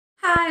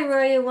Hi,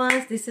 Royal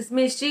Ones. This is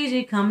Miss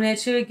Gigi coming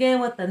at you again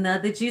with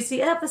another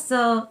juicy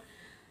episode.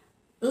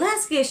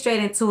 Let's get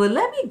straight into it.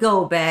 Let me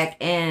go back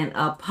and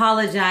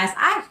apologize.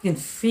 I can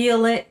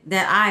feel it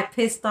that I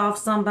pissed off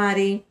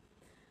somebody.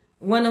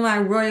 One of my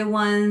Royal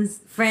Ones,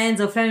 friends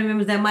or family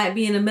members that might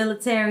be in the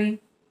military.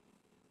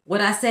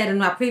 What I said in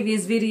my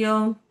previous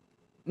video,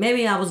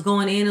 maybe I was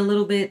going in a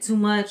little bit too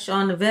much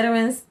on the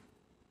veterans.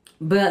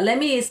 But let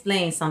me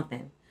explain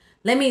something.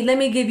 Let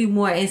me give you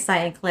more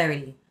insight and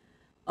clarity.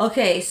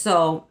 Okay,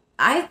 so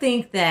I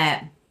think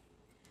that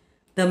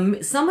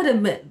some of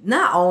them,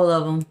 not all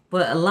of them,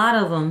 but a lot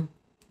of them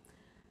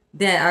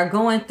that are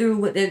going through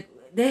what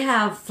they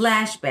have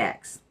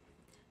flashbacks.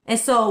 And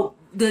so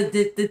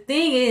the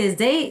thing is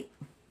they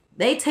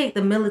take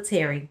the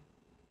military.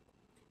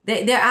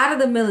 They're out of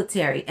the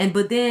military,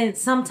 but then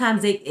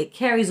sometimes it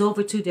carries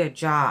over to their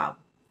job.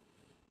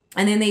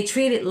 And then they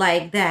treat it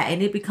like that,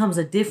 and it becomes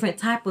a different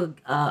type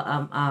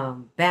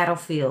of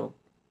battlefield.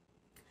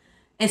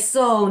 And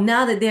so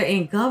now that they're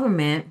in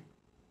government,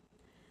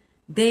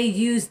 they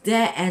use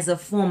that as a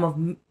form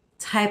of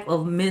type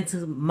of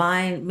mental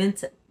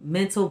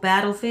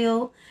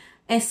battlefield.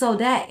 And so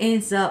that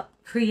ends up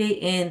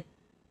creating,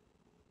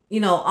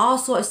 all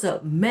sorts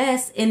of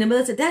mess in the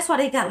military. That's why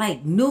they got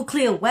like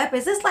nuclear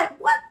weapons. It's like,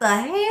 what the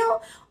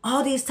hell?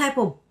 All these type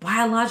of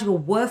biological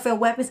warfare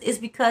weapons is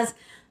because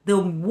the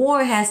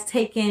war has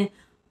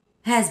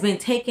been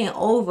taken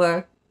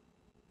over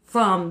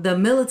from the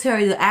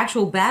military, the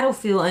actual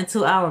battlefield,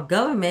 into our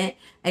government.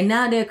 And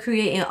now they're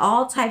creating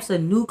all types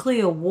of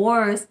nuclear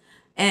wars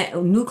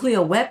and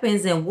nuclear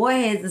weapons and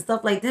warheads and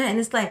stuff like that. And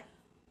it's like,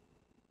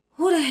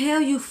 who the hell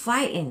you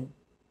fighting?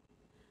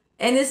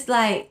 And it's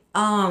like,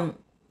 I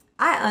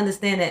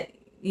understand that,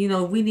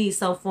 we need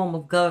some form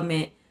of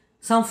government,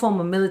 some form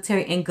of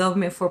military and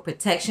government for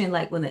protection.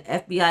 Like when the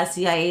FBI,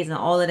 CIAs and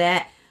all of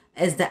that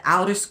as the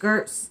outer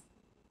skirts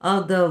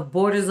of the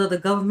borders of the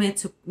government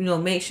to,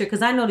 make sure.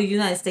 Because I know the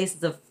United States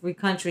is a free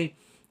country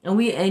and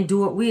we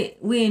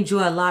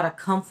enjoy a lot of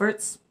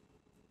comforts.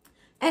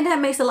 And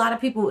that makes a lot of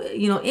people,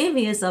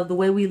 envious of the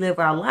way we live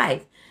our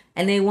life.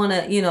 And they want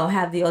to,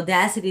 have the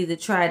audacity to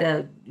try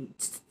to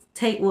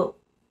take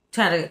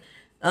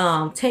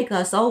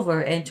us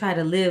over and try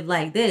to live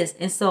like this.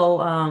 And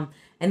so,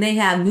 and they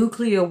have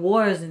nuclear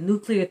wars and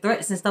nuclear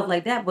threats and stuff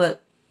like that.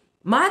 But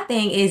my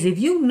thing is, if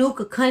you nuke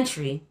a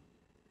country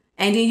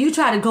and then you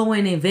try to go in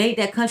and invade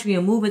that country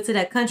and move into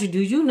that country, do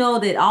you know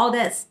that all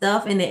that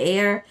stuff in the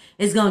air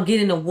is going to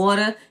get in the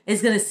water?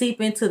 It's going to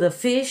seep into the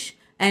fish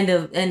and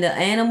the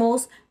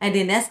animals, and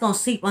then that's going to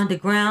seep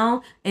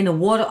underground in the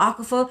water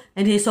aquifer.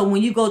 And then so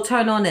when you go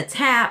turn on the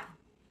tap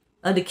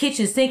of the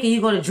kitchen sink and you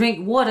go to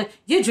drink water,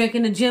 you're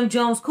drinking the Jim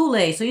Jones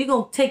Kool-Aid. So you're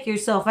going to take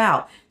yourself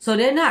out. So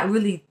they're not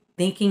really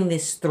thinking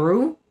this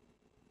through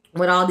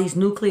with all these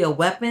nuclear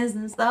weapons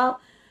and stuff.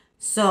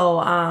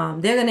 So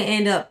they're going to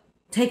end up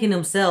taking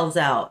themselves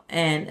out.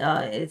 And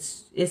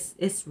it's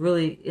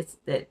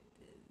that.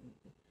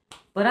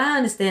 But I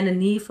understand the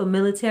need for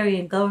military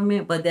and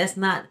government, but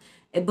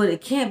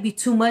it can't be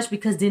too much,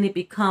 because then it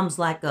becomes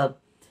like a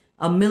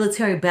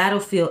military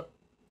battlefield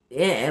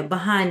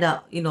behind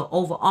the,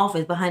 Oval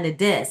Office, behind the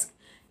desk.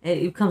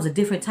 It becomes a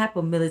different type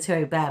of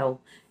military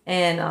battle.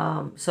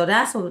 And so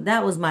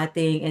that was my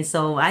thing. And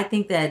so I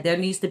think that there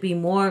needs to be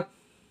more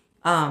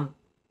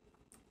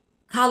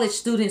college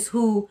students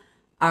who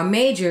are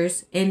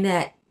majors in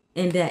the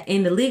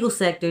legal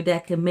sector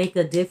that can make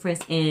a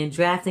difference in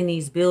drafting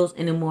these bills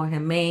in a more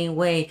humane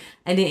way.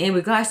 And then in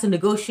regards to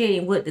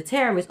negotiating with the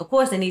terrorists, of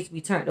course, they need to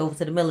be turned over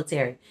to the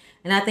military.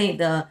 And I think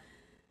the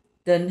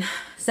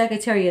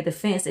Secretary of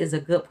Defense is a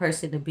good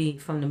person to be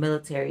from the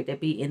military, to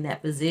be in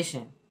that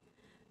position.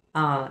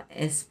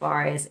 As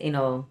far as,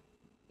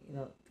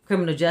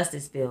 criminal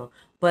justice field.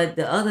 But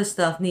the other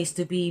stuff needs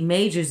to be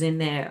majors in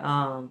there,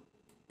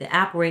 that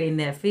operate in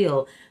their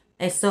field.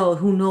 And so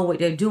who know what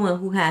they're doing,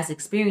 who has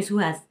experience, who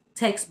has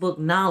textbook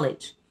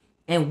knowledge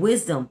and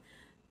wisdom.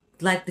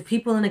 Like the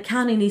people in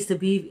accounting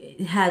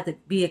have to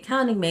be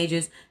accounting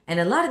majors. And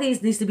a lot of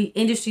these needs to be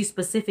industry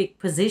specific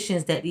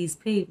positions that these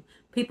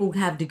people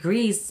have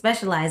degrees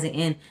specializing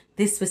in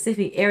this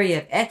specific area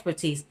of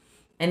expertise.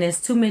 And there's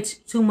too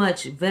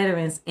much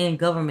veterans in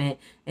government.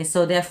 And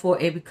so therefore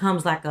it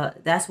becomes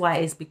that's why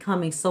it's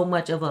becoming so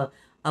much of a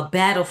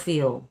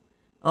battlefield.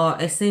 Or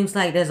it seems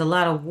like there's a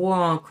lot of war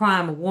on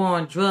crime, a war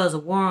on drugs, a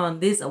war on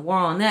this, a war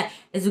on that.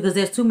 It's because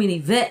there's too many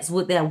vets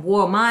with that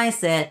war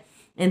mindset,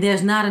 and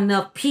there's not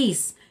enough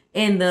peace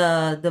in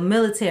the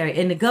military,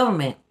 in the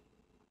government.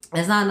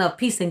 There's not enough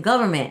peace in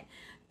government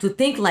to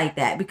think like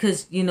that,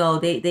 because,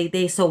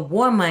 they so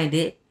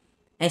war-minded,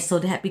 and so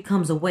that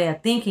becomes a way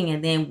of thinking,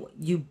 and then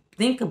you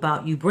bring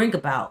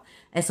about.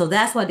 And so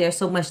that's why there's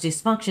so much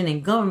dysfunction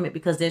in government,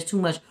 because there's too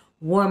much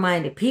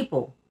war-minded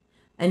people.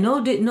 And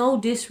no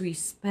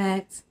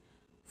disrespect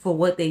for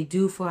what they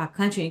do for our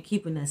country and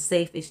keeping us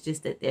safe. It's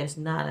just that there's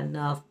not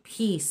enough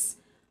peace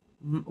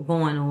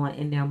going on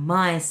in their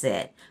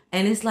mindset.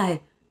 And it's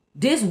like,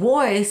 this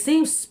war, it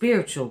seems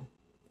spiritual.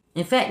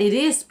 In fact, it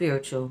is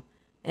spiritual.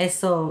 And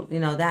so,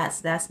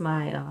 that's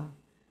my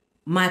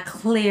my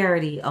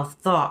clarity of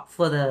thought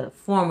for the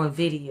former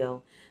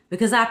video.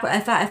 Because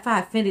if I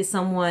offended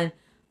someone,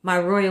 my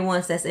royal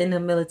ones that's in the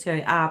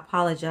military, I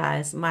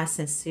apologize. My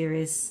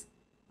sincerest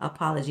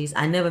apologies.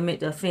 I never meant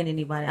to offend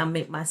anybody. I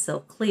make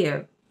myself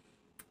clear.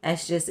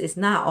 That's just, it's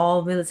not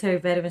all military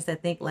veterans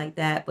that think like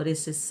that, but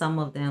it's just some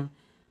of them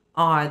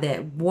are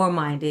that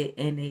war-minded,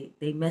 and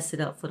they mess it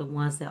up for the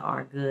ones that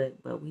are good.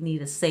 But we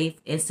need a safe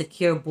and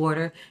secure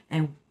border,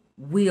 and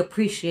we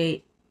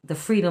appreciate the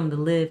freedom to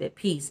live at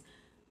peace.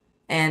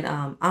 And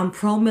I'm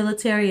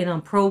pro-military and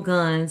I'm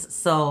pro-guns,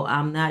 so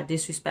I'm not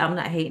I'm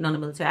not hating on the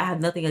military. I have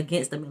nothing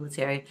against the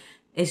military.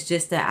 It's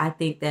just that I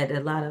think that a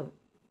lot of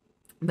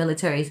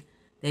militaries,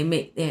 they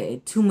make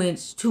too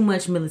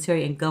much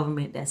military and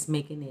government that's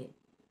making it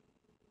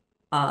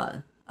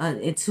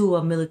into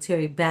a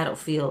military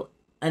battlefield,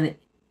 and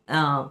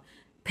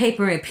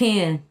paper and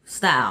pen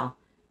style.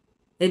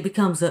 It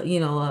becomes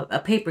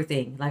a paper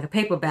thing, like a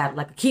paper battle,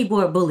 like a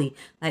keyboard bully,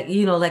 like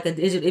like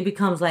it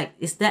becomes like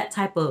it's that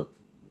type of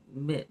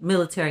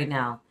military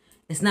now.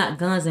 It's not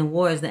guns and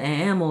wars and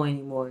ammo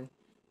anymore. It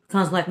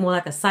becomes like more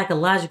like a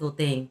psychological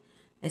thing.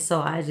 And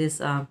so I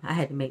just I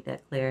had to make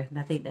that clear. And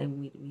I think that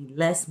we need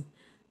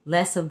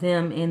less of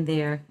them in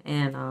there,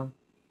 and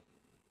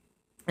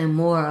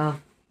more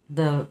of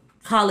the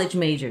college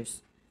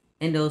majors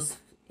in those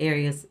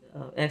areas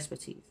of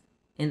expertise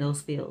in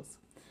those fields.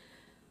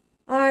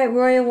 All right,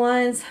 Royal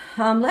Ones,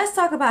 let's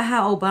talk about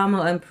how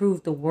Obama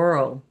improved the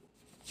world,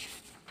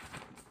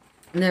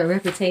 their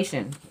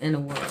reputation in the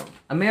world,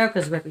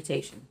 America's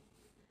reputation.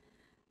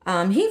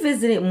 He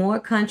visited more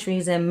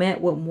countries and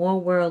met with more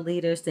world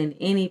leaders than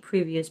any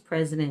previous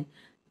president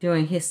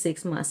during his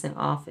 6 months in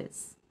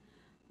office.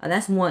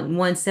 That's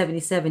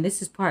 177.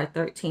 This is part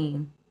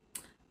 13.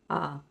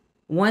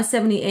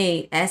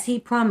 178, as he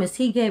promised,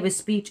 he gave a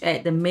speech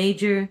at the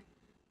major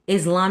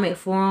Islamic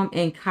Forum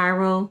in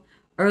Cairo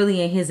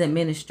early in his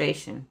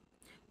administration.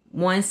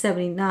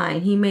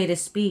 179, he made a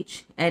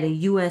speech at a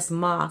U.S.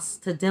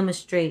 mosque to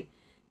demonstrate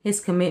his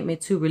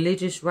commitment to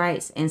religious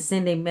rights and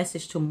send a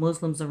message to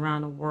Muslims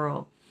around the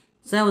world.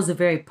 So that was a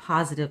very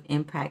positive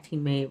impact he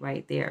made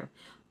right there.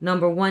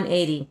 Number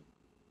 180,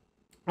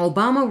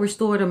 Obama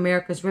restored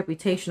America's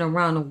reputation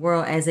around the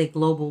world as a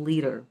global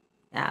leader.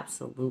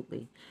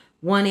 Absolutely.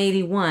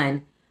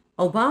 181,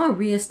 Obama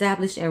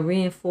reestablished and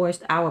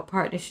reinforced our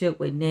partnership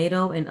with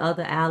NATO and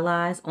other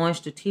allies on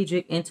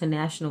strategic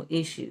international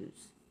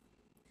issues.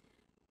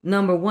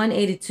 Number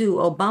 182,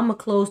 Obama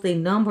closed a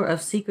number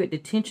of secret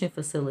detention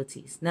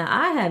facilities. Now,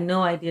 I had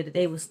no idea that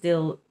they were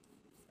still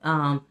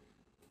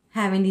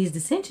having these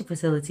detention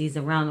facilities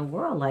around the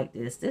world like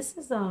this. This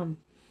is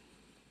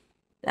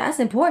that's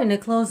important to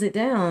close it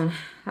down.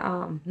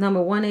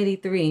 Number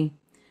 183,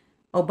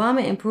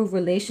 Obama improved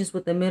relations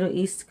with the Middle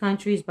East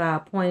countries by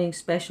appointing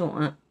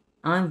special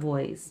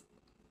envoys.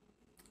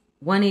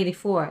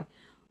 184,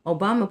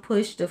 Obama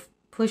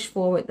pushed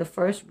forward the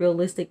first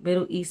realistic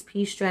Middle East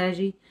peace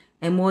strategy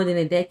in more than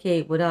a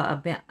decade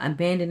without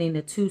abandoning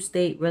the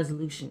two-state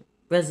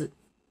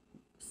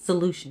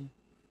solution.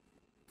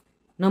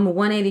 Number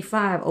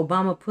 185,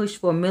 Obama pushed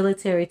for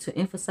military to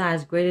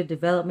emphasize greater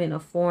development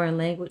of foreign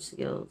language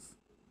skills.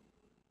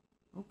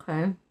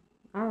 Okay.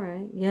 All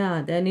right.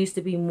 Yeah, there needs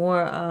to be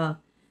more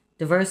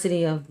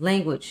diversity of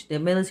language. The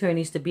military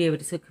needs to be able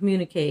to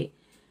communicate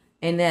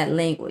in that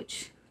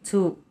language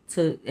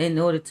in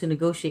order to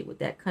negotiate with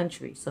that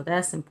country. So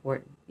that's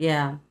important.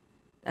 Yeah.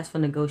 That's for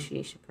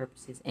negotiation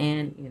purposes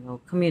and,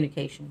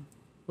 communication,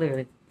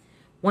 clearly.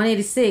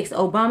 186,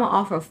 Obama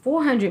offered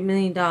 $400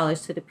 million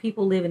to the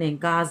people living in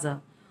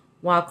Gaza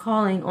while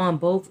calling on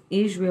both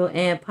Israel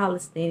and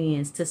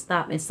Palestinians to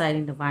stop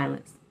inciting the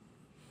violence.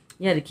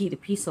 Yeah, to keep the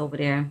peace over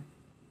there.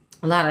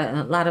 A lot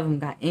of them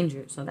got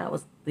injured, so that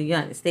was the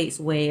United States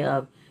way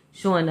of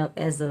showing up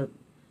as the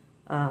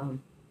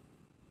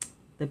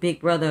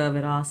big brother of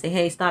it all. Say,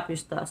 hey, stop your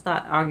stuff,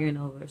 stop arguing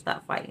over,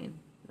 stop fighting.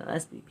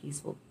 Let's be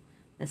peaceful.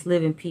 Let's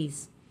live in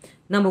peace.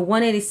 Number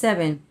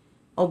 187,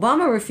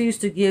 Obama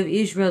refused to give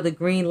Israel the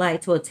green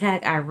light to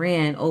attack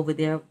Iran over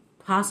their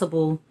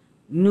possible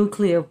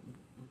nuclear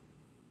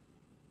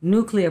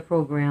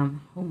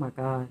program. Oh my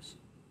gosh.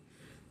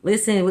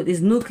 Listen, with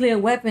this nuclear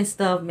weapon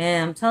stuff,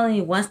 man, I'm telling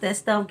you, once that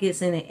stuff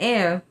gets in the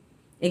air,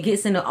 it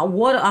gets in the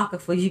water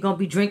aquifer, you're going to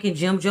be drinking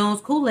Jim Jones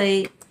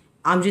Kool-Aid.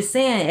 I'm just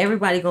saying,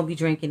 everybody going to be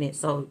drinking it.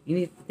 So you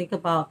need to think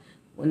about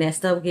when that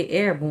stuff get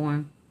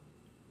airborne.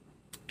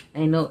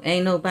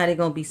 Ain't nobody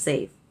going to be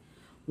safe.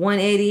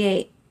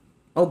 188,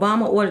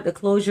 Obama ordered the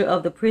closure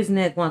of the prison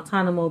at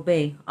Guantanamo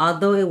Bay,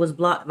 although it was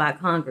blocked by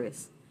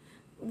Congress.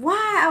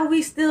 Why are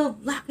we still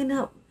locking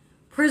up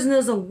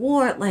prisoners of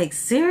war? Like,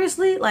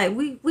 seriously? Like,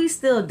 we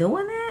still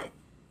doing that?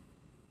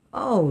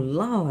 Oh,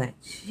 Lord.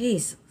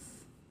 Jesus.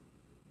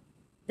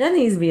 There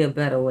needs to be a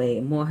better way,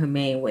 a more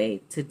humane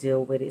way to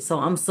deal with it. So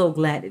I'm so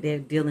glad that they're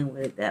dealing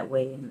with it that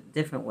way, in a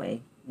different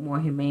way, more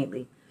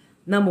humanely.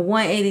 Number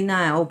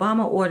 189,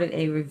 Obama ordered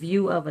a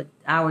review of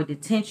our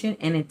detention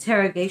and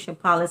interrogation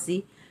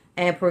policy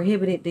and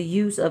prohibited the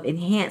use of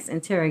enhanced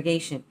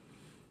interrogation.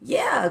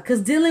 Yeah,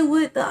 because dealing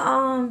with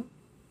the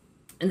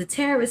And the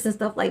terrorists and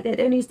stuff like that,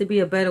 there needs to be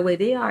a better way.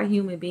 They are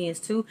human beings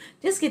too.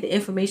 Just get the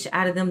information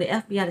out of them. The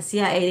FBI, the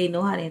CIA, they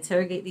know how to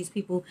interrogate these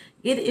people.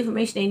 Get the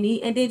information they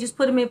need, and then just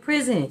put them in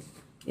prison.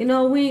 You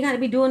know, we ain't got to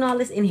be doing all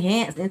this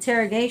enhanced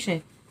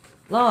interrogation.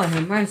 Lord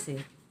have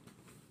mercy.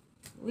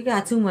 We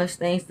got too much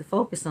things to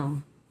focus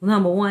on.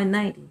 Number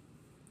 190.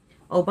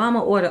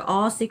 Obama ordered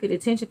all secret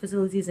detention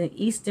facilities in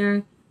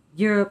Eastern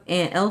Europe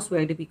and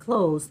elsewhere to be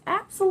closed.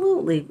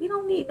 Absolutely. We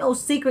don't need no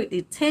secret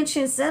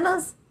detention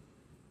centers.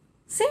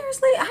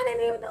 Seriously? I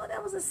didn't even know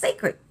that was a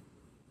secret.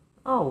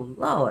 Oh,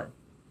 Lord.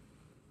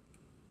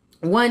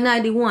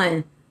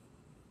 191.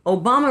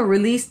 Obama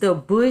released the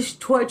Bush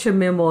torture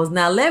memos.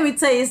 Now, let me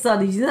tell you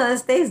something. The United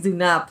States do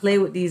not play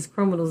with these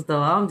criminals,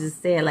 though. I'm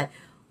just saying, like,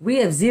 we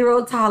have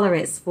zero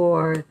tolerance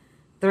for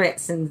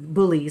threats and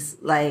bullies.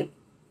 Like,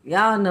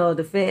 y'all know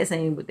the feds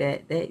ain't with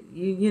that.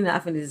 You're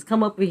not finna just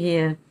come up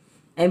here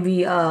and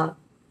be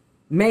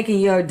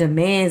making your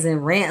demands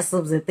and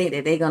ransoms and think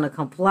that they're gonna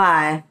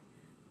comply.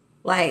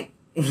 Like,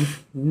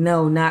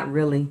 no, not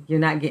really. You're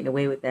not getting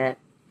away with that.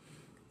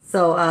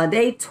 So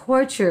they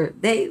torture.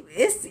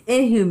 It's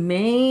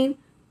inhumane,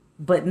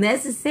 but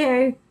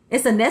necessary.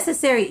 It's a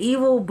necessary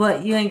evil,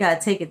 but you ain't gotta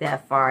take it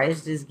that far.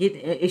 It's just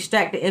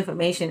extract the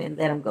information and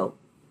let them go.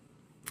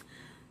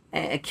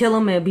 And kill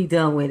them and be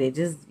done with it.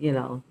 Just, you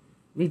know,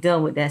 be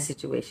done with that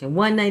situation.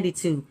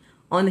 192.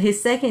 On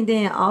his second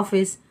day in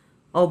office,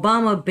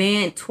 Obama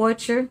banned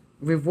torture,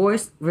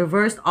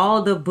 reversed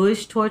all the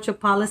Bush torture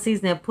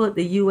policies, and put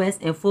the U.S.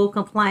 in full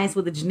compliance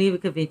with the Geneva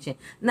Convention.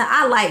 Now,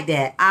 I like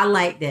that. I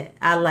like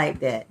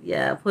that.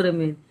 Yeah, put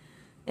them in.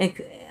 And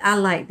I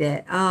like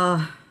that.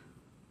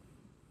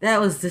 That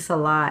was just a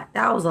lot.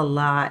 That was a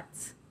lot.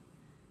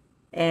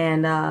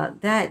 And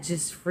that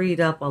just freed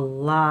up a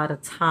lot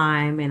of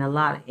time and a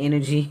lot of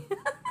energy.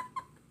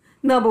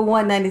 Number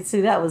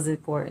 192, that was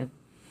important.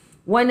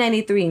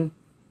 193.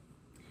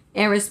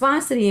 In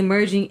response to the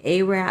emerging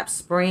Arab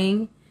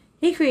Spring,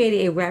 he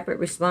created a rapid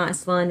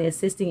response fund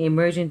assisting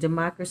emerging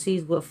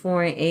democracies with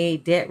foreign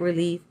aid, debt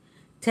relief,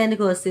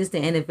 technical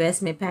assistance, and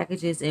investment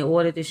packages in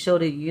order to show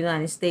the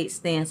United States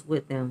stands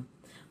with them.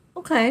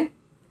 Okay.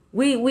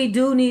 We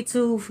do need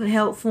to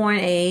help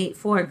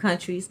foreign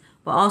countries,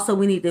 but also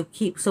we need to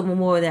keep some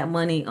more of that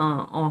money at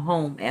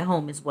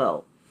home as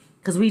well.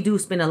 Because we do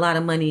spend a lot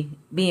of money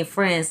being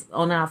friends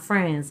on our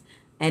friends,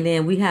 and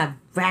then we have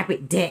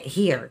rapid debt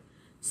here.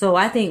 So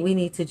I think we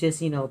need to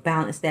just,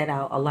 balance that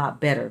out a lot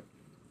better.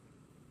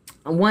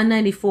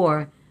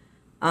 194,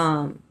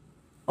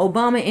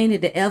 Obama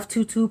ended the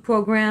F-22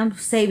 program,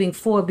 saving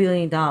 $4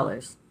 billion.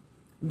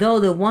 Though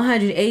the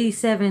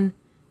 187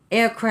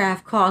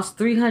 aircraft cost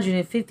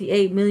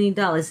 $358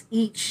 million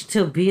each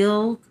to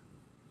build,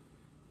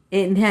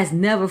 it has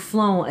never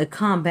flown a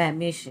combat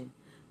mission.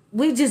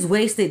 We just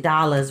wasted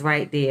dollars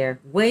right there.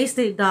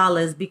 Wasted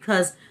dollars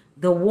because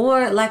the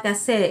war, like I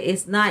said,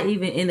 it's not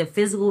even in the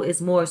physical.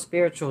 It's more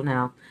spiritual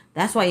now.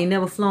 That's why you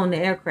never flown the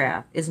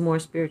aircraft. It's more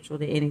spiritual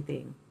than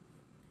anything.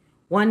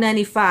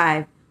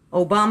 195,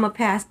 Obama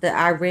passed the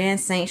Iran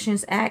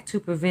Sanctions Act to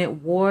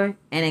prevent war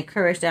and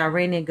encourage the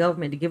Iranian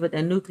government to give up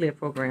their nuclear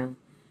program.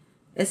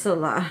 It's a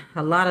lot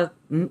of,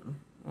 oh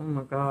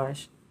my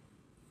gosh.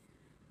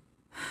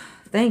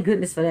 Thank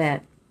goodness for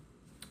that.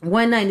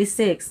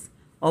 196,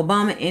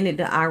 Obama ended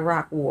the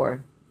Iraq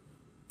War.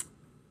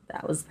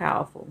 That was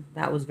powerful.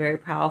 That was very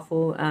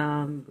powerful.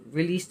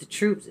 Released the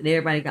troops and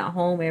everybody got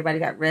home. Everybody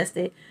got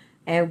rested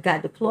and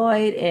got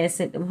deployed and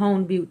sent them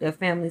home to be with their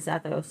families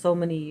after so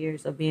many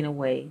years of being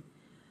away.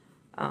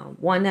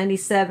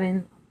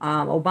 197,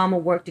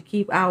 Obama worked to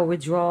keep our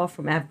withdrawal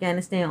from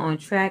Afghanistan on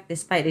track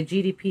despite the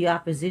GDP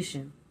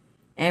opposition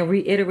and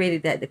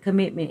reiterated that the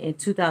commitment in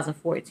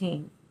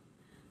 2014.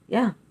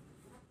 Yeah.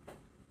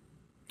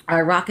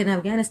 Iraq and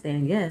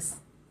Afghanistan, yes.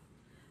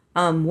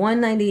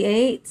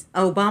 198,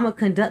 Obama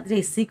conducted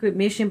a secret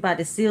mission by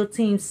the SEAL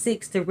Team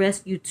 6 to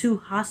rescue 2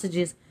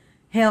 hostages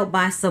held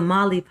by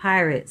Somali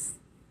pirates.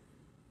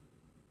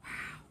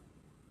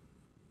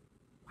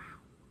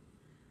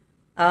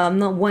 Wow.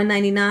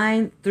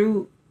 199,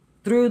 through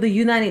the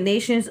United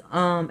Nations,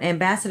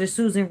 Ambassador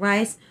Susan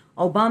Rice,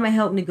 Obama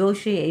helped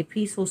negotiate a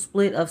peaceful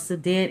split of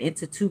Sudan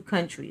into 2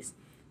 countries,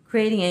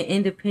 creating an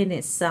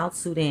independent South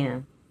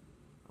Sudan.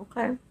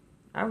 Okay.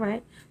 All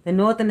right. The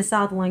North and the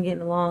South weren't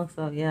getting along.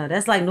 So, yeah,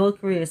 that's like North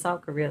Korea and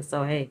South Korea.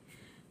 So, hey,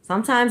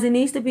 sometimes it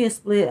needs to be a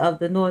split of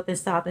the North and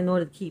South in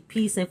order to keep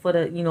peace and for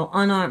the,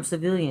 unarmed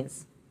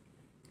civilians.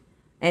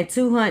 And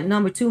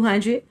number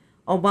 200,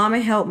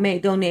 Obama helped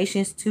make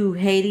donations to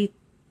Haiti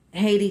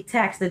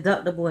tax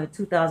deductible in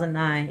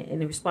 2009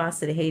 in response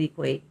to the Haiti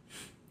quake.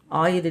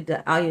 All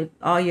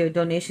your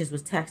donations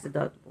was tax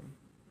deductible.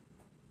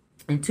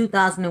 In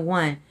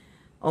 2001,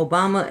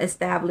 Obama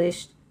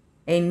established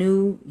a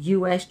new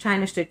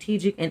U.S.-China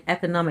strategic and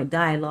economic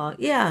dialogue.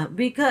 Yeah,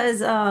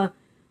 because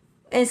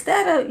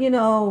instead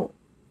of,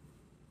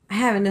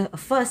 having a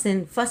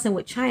fussing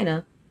with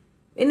China,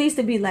 it needs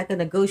to be like a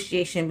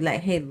negotiation. Like,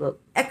 hey, look,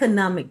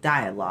 economic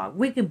dialogue.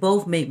 We can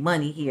both make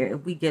money here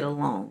if we get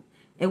along.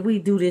 And we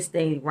do this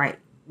thing right.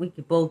 we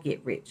could both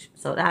get rich.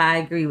 So I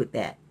agree with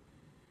that.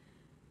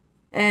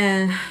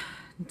 And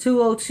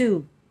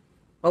 202,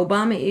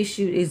 Obama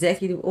issued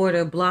executive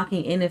order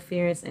blocking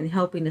interference and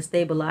helping to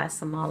stabilize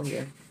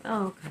Somalia.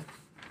 Oh, okay.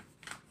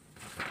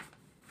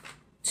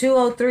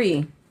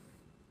 203,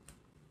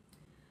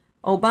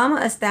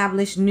 Obama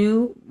established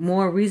new,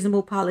 more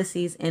reasonable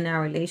policies in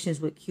our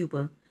relations with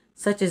Cuba,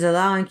 such as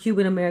allowing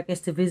Cuban Americans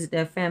to visit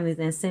their families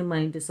and send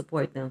money to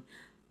support them.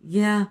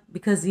 Yeah,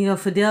 because,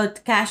 Fidel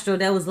Castro,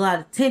 there was a lot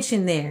of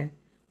tension there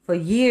for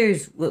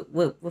years with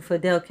what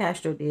Fidel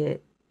Castro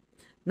did.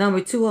 Number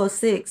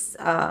 206,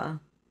 the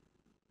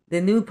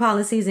new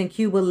policies in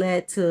Cuba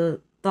led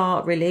to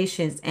thawed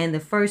relations and the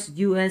first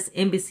U.S.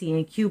 embassy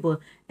in Cuba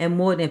in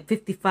more than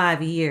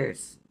 55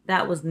 years.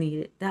 That was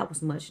needed. That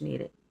was much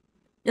needed.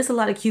 Just a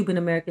lot of Cuban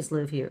Americans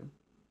live here.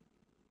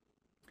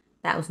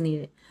 That was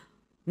needed.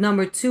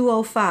 Number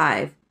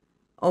 205,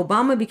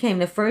 Obama became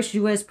the first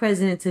U.S.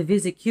 president to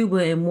visit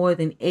Cuba in more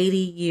than 80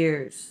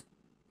 years.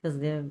 Because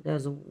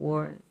there's a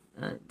war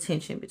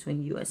tension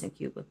between U.S. and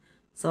Cuba.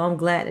 So I'm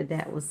glad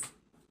that was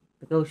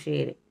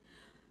negotiated.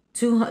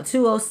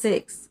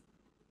 206,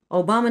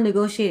 Obama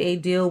negotiated a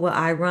deal with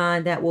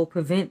Iran that will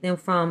prevent them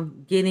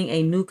from getting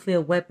a nuclear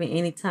weapon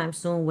anytime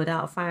soon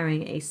without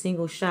firing a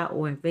single shot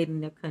or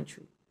invading their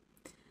country.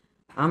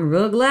 I'm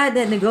real glad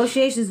that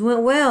negotiations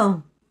went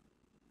well.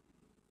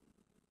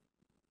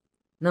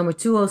 Number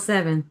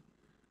 207,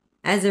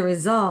 as a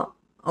result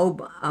of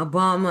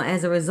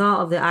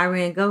the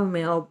Iran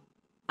government,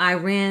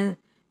 Iran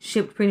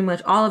shipped pretty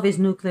much all of its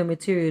nuclear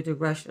material to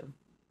Russia.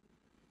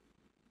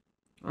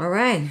 All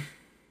right.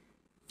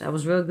 That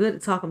was real good to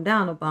talk him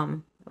down,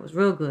 Obama. That was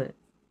real good.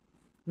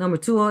 Number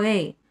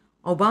 208,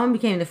 Obama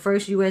became the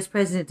first U.S.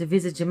 president to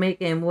visit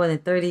Jamaica in more than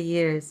 30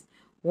 years,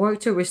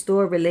 worked to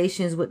restore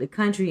relations with the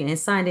country, and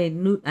signed a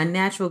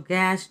natural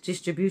gas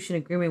distribution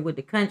agreement with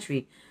the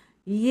country.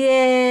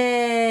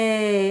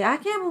 Yay! I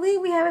can't believe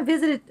we haven't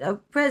visited a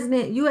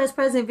U.S.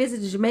 president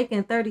visited Jamaica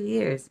in 30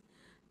 years.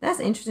 That's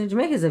interesting.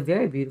 Jamaica is a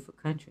very beautiful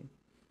country.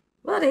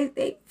 Well,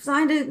 they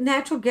signed a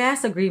natural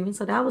gas agreement,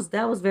 so that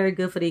was very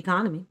good for the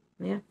economy.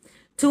 Yeah.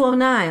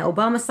 209,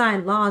 Obama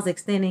signed laws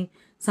extending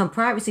some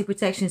privacy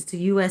protections to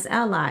U.S.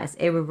 allies,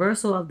 a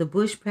reversal of the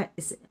Bush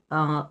practice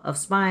of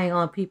spying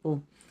on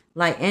people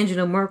like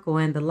Angela Merkel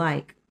and the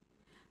like.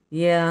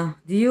 Yeah,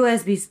 the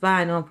U.S. be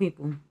spying on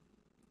people.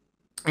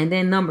 And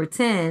then number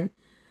 10,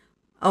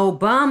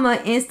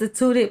 Obama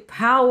instituted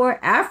Power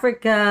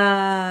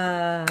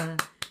Africa.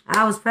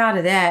 I was proud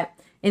of that.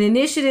 An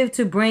initiative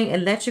to bring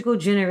electrical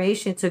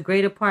generation to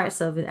greater parts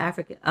of the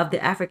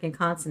African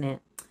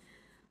continent.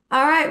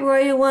 All right,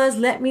 Royal Ones,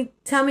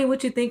 tell me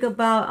what you think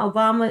about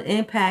Obama's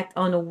impact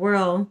on the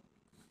world.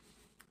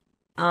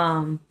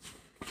 Let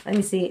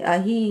me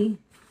see.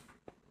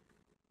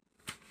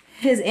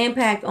 His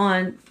impact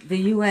on the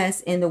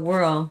U.S. in the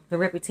world, the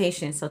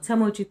reputation. So tell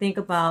me what you think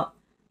about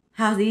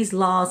how these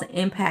laws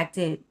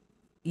impacted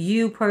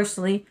you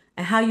personally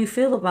and how you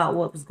feel about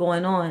what was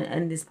going on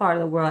in this part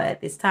of the world at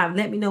this time.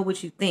 Let me know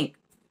what you think.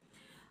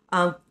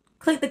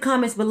 Click the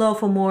comments below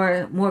for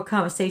more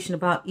conversation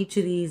about each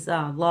of these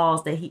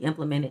laws that he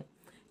implemented.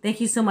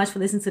 Thank you so much for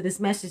listening to this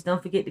message.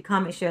 Don't forget to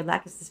comment, share,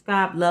 like, and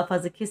subscribe. Love,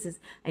 hugs, and kisses.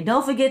 And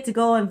don't forget to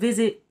go and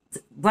visit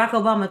Barack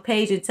Obama's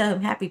page and tell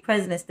him Happy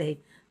President's Day.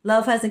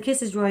 Love, hugs, and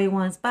kisses, Royal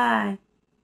Ones. Bye.